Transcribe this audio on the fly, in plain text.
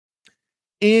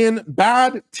In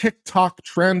bad TikTok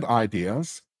trend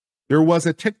ideas, there was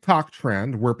a TikTok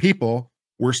trend where people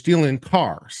were stealing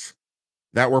cars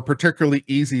that were particularly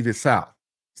easy to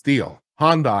steal,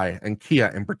 Hyundai and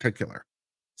Kia in particular.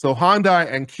 So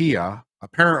Hyundai and Kia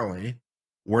apparently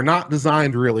were not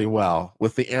designed really well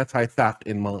with the anti-theft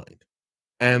in mind.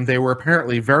 And they were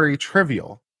apparently very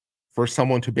trivial for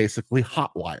someone to basically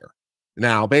hotwire.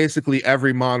 Now, basically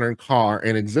every modern car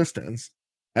in existence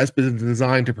has been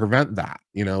designed to prevent that.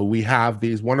 You know, we have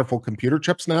these wonderful computer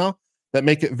chips now that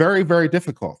make it very, very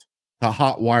difficult to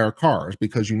hotwire cars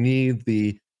because you need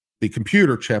the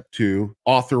computer chip to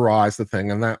authorize the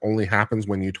thing, and that only happens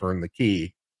when you turn the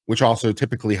key, which also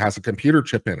typically has a computer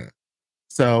chip in it.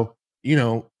 So, you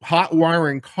know, hot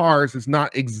wiring cars is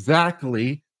not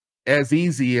exactly as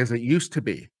easy as it used to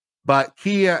be. But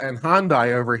Kia and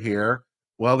Hyundai over here,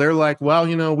 well, they're like, well,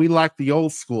 you know, we like the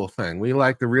old school thing. We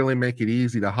like to really make it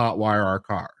easy to hot wire our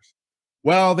cars.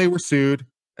 Well, they were sued,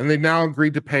 and they now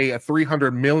agreed to pay a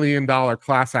 $300 million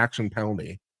class action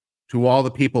penalty to all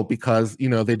the people because, you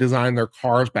know, they designed their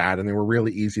cars bad and they were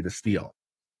really easy to steal.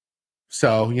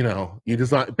 So, you know, you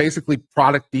design basically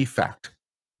product defect.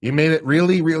 You made it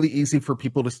really, really easy for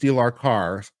people to steal our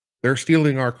cars. They're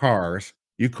stealing our cars.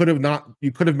 You could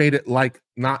have made it like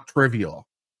not trivial,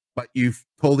 but you've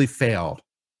totally failed.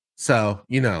 So,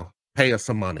 you know, pay us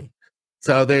some money.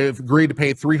 So they've agreed to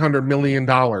pay $300 million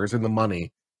in the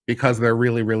money because they're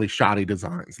really, really shoddy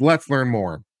designs. Let's learn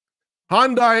more.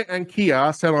 Hyundai and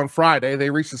Kia said on Friday they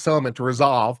reached a settlement to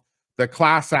resolve the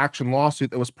class action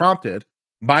lawsuit that was prompted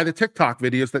by the TikTok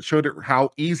videos that showed how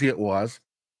easy it was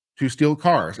to steal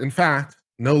cars. In fact,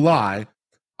 no lie,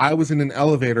 I was in an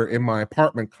elevator in my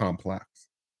apartment complex,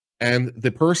 and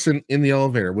the person in the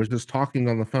elevator was just talking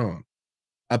on the phone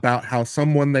about how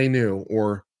someone they knew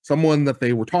or someone that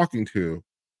they were talking to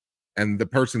and the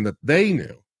person that they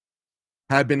knew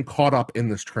had been caught up in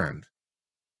this trend.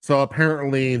 So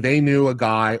apparently they knew a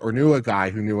guy or knew a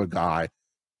guy who knew a guy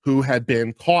who had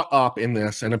been caught up in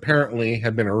this and apparently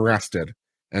had been arrested.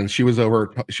 And she was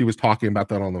talking about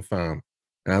that on the phone.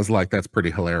 And I was like, that's pretty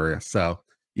hilarious. So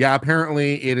yeah,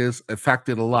 apparently it has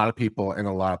affected a lot of people in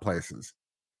a lot of places.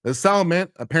 The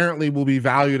settlement apparently will be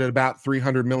valued at about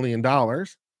 $300 million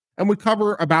and would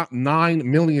cover about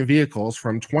 9 million vehicles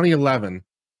from 2011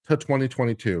 to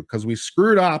 2022 because we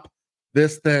screwed up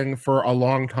this thing for a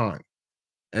long time.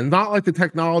 And not like the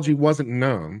technology wasn't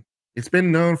known. It's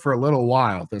been known for a little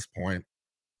while at this point.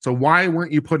 So why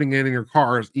weren't you putting it in your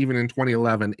cars even in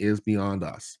 2011 is beyond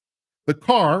us. The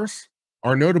cars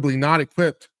are notably not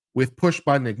equipped with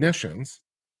push-button ignitions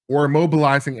or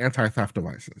immobilizing anti-theft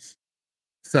devices.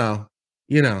 So,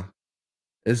 you know,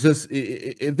 it's just,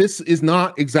 this is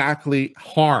not exactly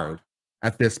hard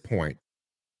at this point.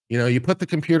 You know, you put the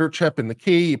computer chip in the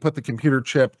key, you put the computer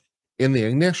chip in the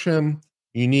ignition,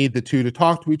 you need the two to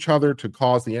talk to each other to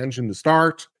cause the engine to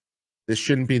start. This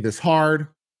shouldn't be this hard,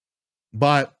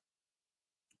 but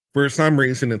for some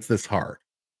reason it's this hard.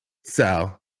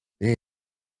 So,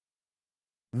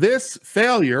 this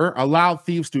failure allowed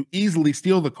thieves to easily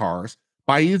steal the cars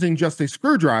by using just a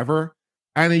screwdriver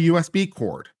and a USB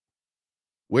cord,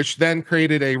 which then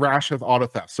created a rash of auto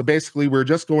theft. So basically, we're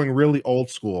just going really old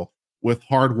school with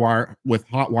hot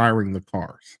wiring the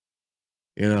cars.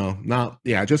 You know,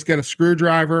 just get a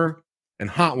screwdriver and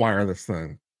hot wire this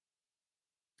thing.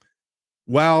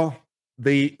 Well,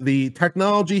 the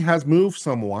technology has moved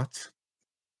somewhat,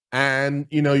 and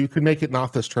you know, you could make it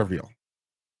not this trivial.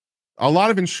 A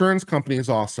lot of insurance companies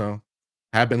also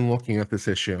have been looking at this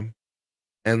issue,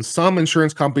 and some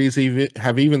insurance companies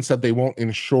have even said they won't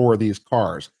insure these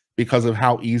cars because of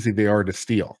how easy they are to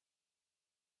steal.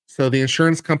 So the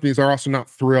insurance companies are also not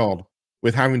thrilled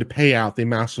with having to pay out the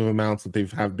massive amounts that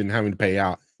have been having to pay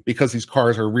out because these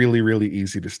cars are really, really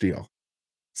easy to steal.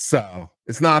 So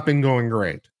it's not been going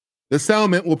great. The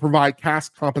settlement will provide cash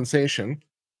compensation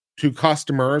to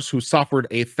customers who suffered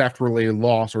a theft-related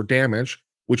loss or damage,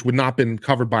 which would not have been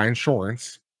covered by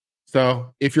insurance.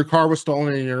 So if your car was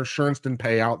stolen and your insurance didn't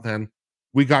pay out, then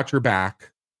we got your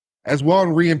back. As well as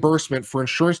reimbursement for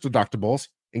insurance deductibles,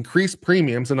 increased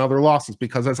premiums, and other losses,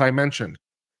 because as I mentioned,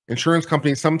 insurance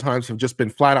companies sometimes have just been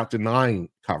flat out denying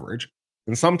coverage,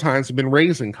 and sometimes have been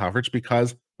raising coverage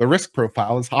because the risk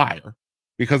profile is higher,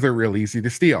 because they're real easy to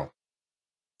steal.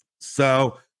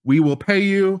 So we will pay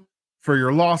you for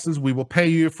your losses. We will pay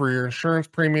you for your insurance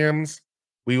premiums.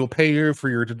 We will pay you for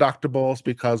your deductibles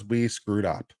because we screwed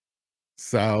up.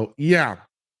 So yeah.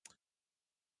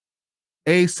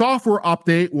 A software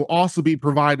update will also be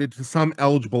provided to some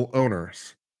eligible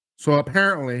owners. So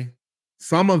apparently,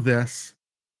 some of this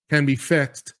can be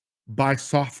fixed by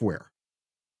software.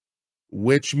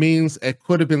 which means it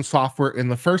could have been software in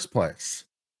the first place,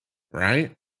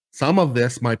 right? Some of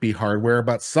this might be hardware,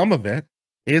 but some of it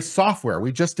is software.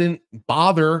 We just didn't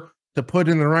bother to put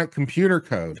in the right computer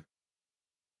code.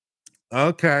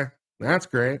 Okay, that's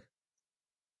great.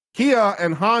 Kia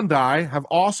and Hyundai have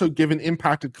also given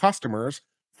impacted customers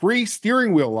free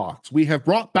steering wheel locks. We have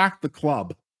brought back the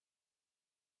club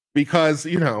because,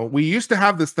 we used to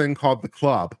have this thing called the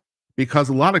club because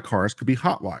a lot of cars could be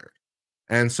hot wired.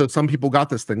 And so some people got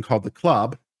this thing called the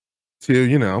club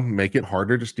to, make it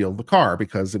harder to steal the car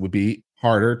because it would be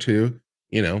harder to,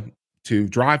 to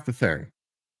drive the thing.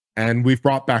 And we've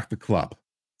brought back the club.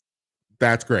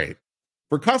 That's great.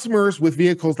 For customers with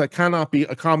vehicles that cannot be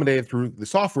accommodated through the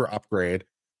software upgrade,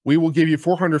 we will give you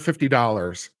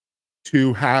 $450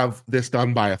 to have this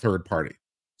done by a third party.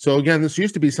 So again, this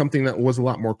used to be something that was a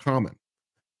lot more common.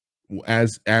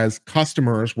 As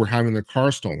customers were having their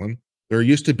car stolen, there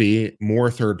used to be more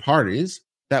third parties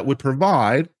that would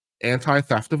provide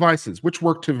anti-theft devices, which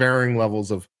work to varying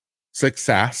levels of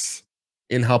success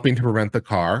in helping to prevent the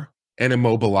car, and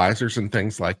immobilizers and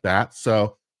things like that.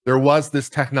 So there was this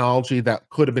technology that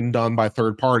could have been done by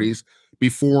third parties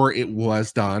before it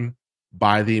was done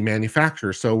by the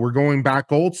manufacturer. So we're going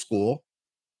back old school.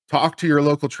 Talk to your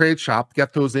local trade shop,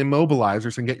 get those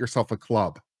immobilizers, and get yourself a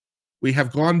club. We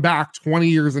have gone back 20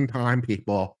 years in time,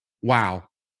 people. Wow.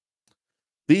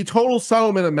 The total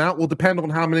settlement amount will depend on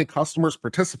how many customers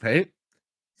participate.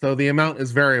 So the amount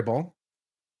is variable.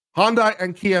 Hyundai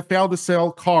and Kia failed to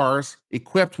sell cars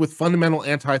equipped with fundamental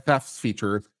anti-theft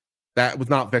features that was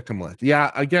not victimless.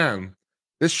 Yeah, again,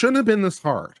 this shouldn't have been this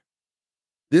hard.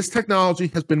 This technology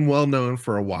has been well known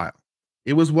for a while.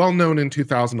 It was well known in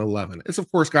 2011. It's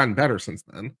of course gotten better since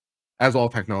then, as all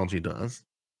technology does.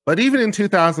 But even in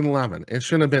 2011, it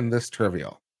shouldn't have been this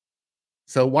trivial.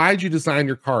 So why did you design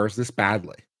your cars this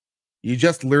badly? You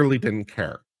just literally didn't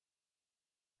care.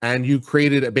 And you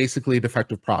created a basically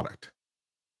defective product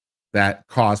that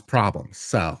caused problems.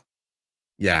 So,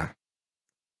 yeah.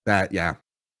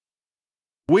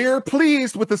 We're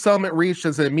pleased with the settlement reached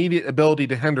as an immediate ability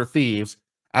to hinder thieves,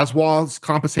 as well as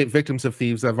compensate victims of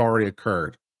thieves that have already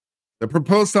occurred. The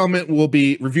proposed settlement will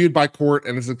be reviewed by court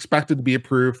and is expected to be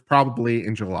approved probably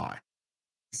in July.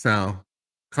 So,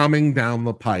 coming down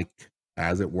the pike,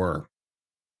 as it were.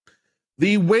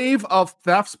 The wave of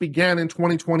thefts began in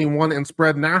 2021 and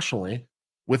spread nationally,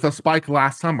 with a spike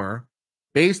last summer,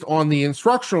 based on the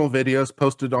instructional videos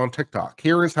posted on TikTok.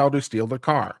 Here is how to steal the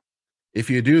car. If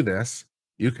you do this,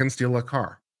 you can steal a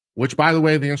car, which, by the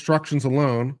way, the instructions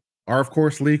alone are, of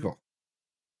course, legal.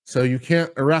 So you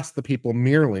can't arrest the people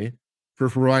merely for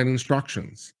providing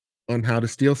instructions on how to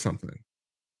steal something,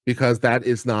 because that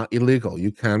is not illegal.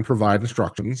 You can provide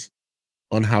instructions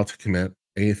on how to commit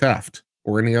any theft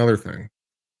or any other thing.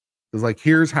 It's like,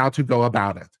 here's how to go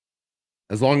about it.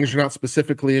 As long as you're not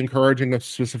specifically encouraging a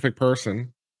specific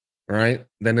person, right,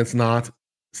 then it's not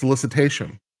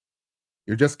solicitation.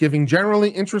 You're just giving generally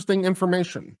interesting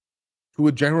information to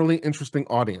a generally interesting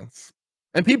audience.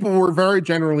 And people were very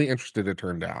generally interested, it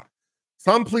turned out.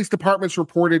 Some police departments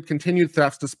reported continued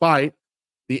thefts despite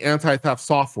the anti-theft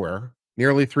software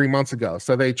nearly 3 months ago.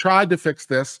 So they tried to fix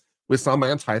this with some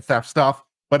anti-theft stuff,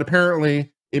 but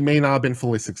apparently it may not have been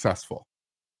fully successful.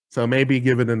 So maybe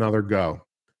give it another go.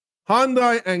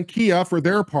 Hyundai and Kia, for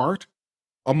their part,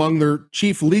 among their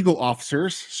chief legal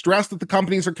officers, stressed that the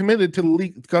companies are committed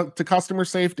to customer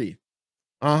safety.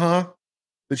 The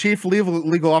chief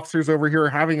legal officers over here are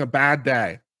having a bad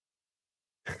day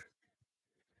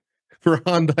for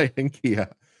Hyundai and Kia.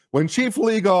 When chief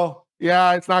legal,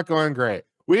 it's not going great.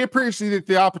 We appreciate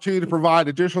the opportunity to provide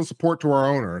additional support to our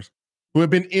owners who have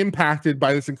been impacted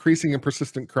by this increasing and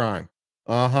persistent crime.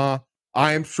 I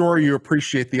am sure you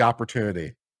appreciate the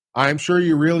opportunity. I am sure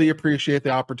you really appreciate the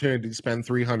opportunity to spend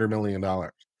 $300 million.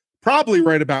 Probably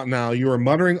right about now, you are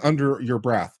muttering under your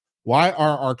breath, why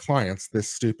are our clients this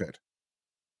stupid?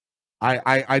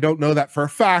 I don't know that for a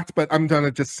fact, but I'm going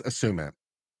to just assume it.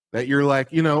 That you're like,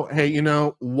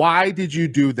 hey, why did you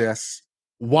do this?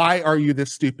 Why are you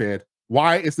this stupid?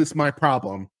 Why is this my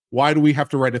problem? Why do we have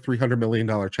to write a $300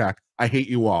 million check? I hate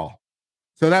you all.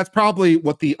 So that's probably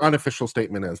what the unofficial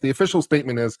statement is. The official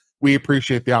statement is, we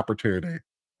appreciate the opportunity.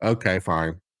 Okay,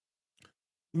 fine.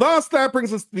 Thus, that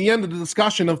brings us to the end of the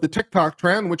discussion of the TikTok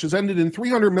trend, which has ended in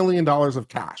 $300 million of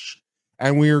cash.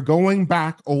 And we are going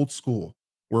back old school.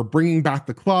 We're bringing back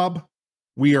the club.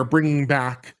 We are bringing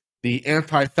back the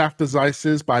anti-theft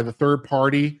devices by the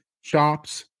third-party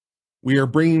shops. We are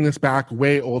bringing this back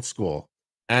way old school.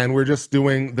 And we're just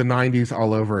doing the 90s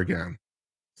all over again.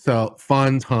 So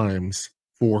fun times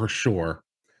for sure.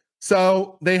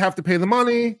 So they have to pay the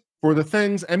money. for the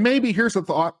things. And maybe here's a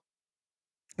thought: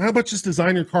 how about just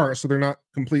design your car so they're not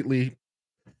completely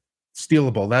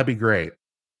stealable? That'd be great.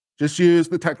 Just use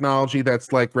the technology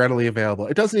that's like readily available.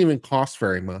 It doesn't even cost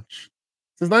very much.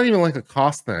 So it's not even like a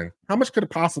cost thing. How much could it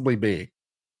possibly be?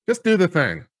 Just do the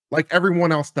thing like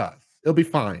everyone else does. It'll be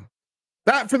fine.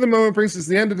 That for the moment brings us to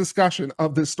the end of discussion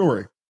of this story.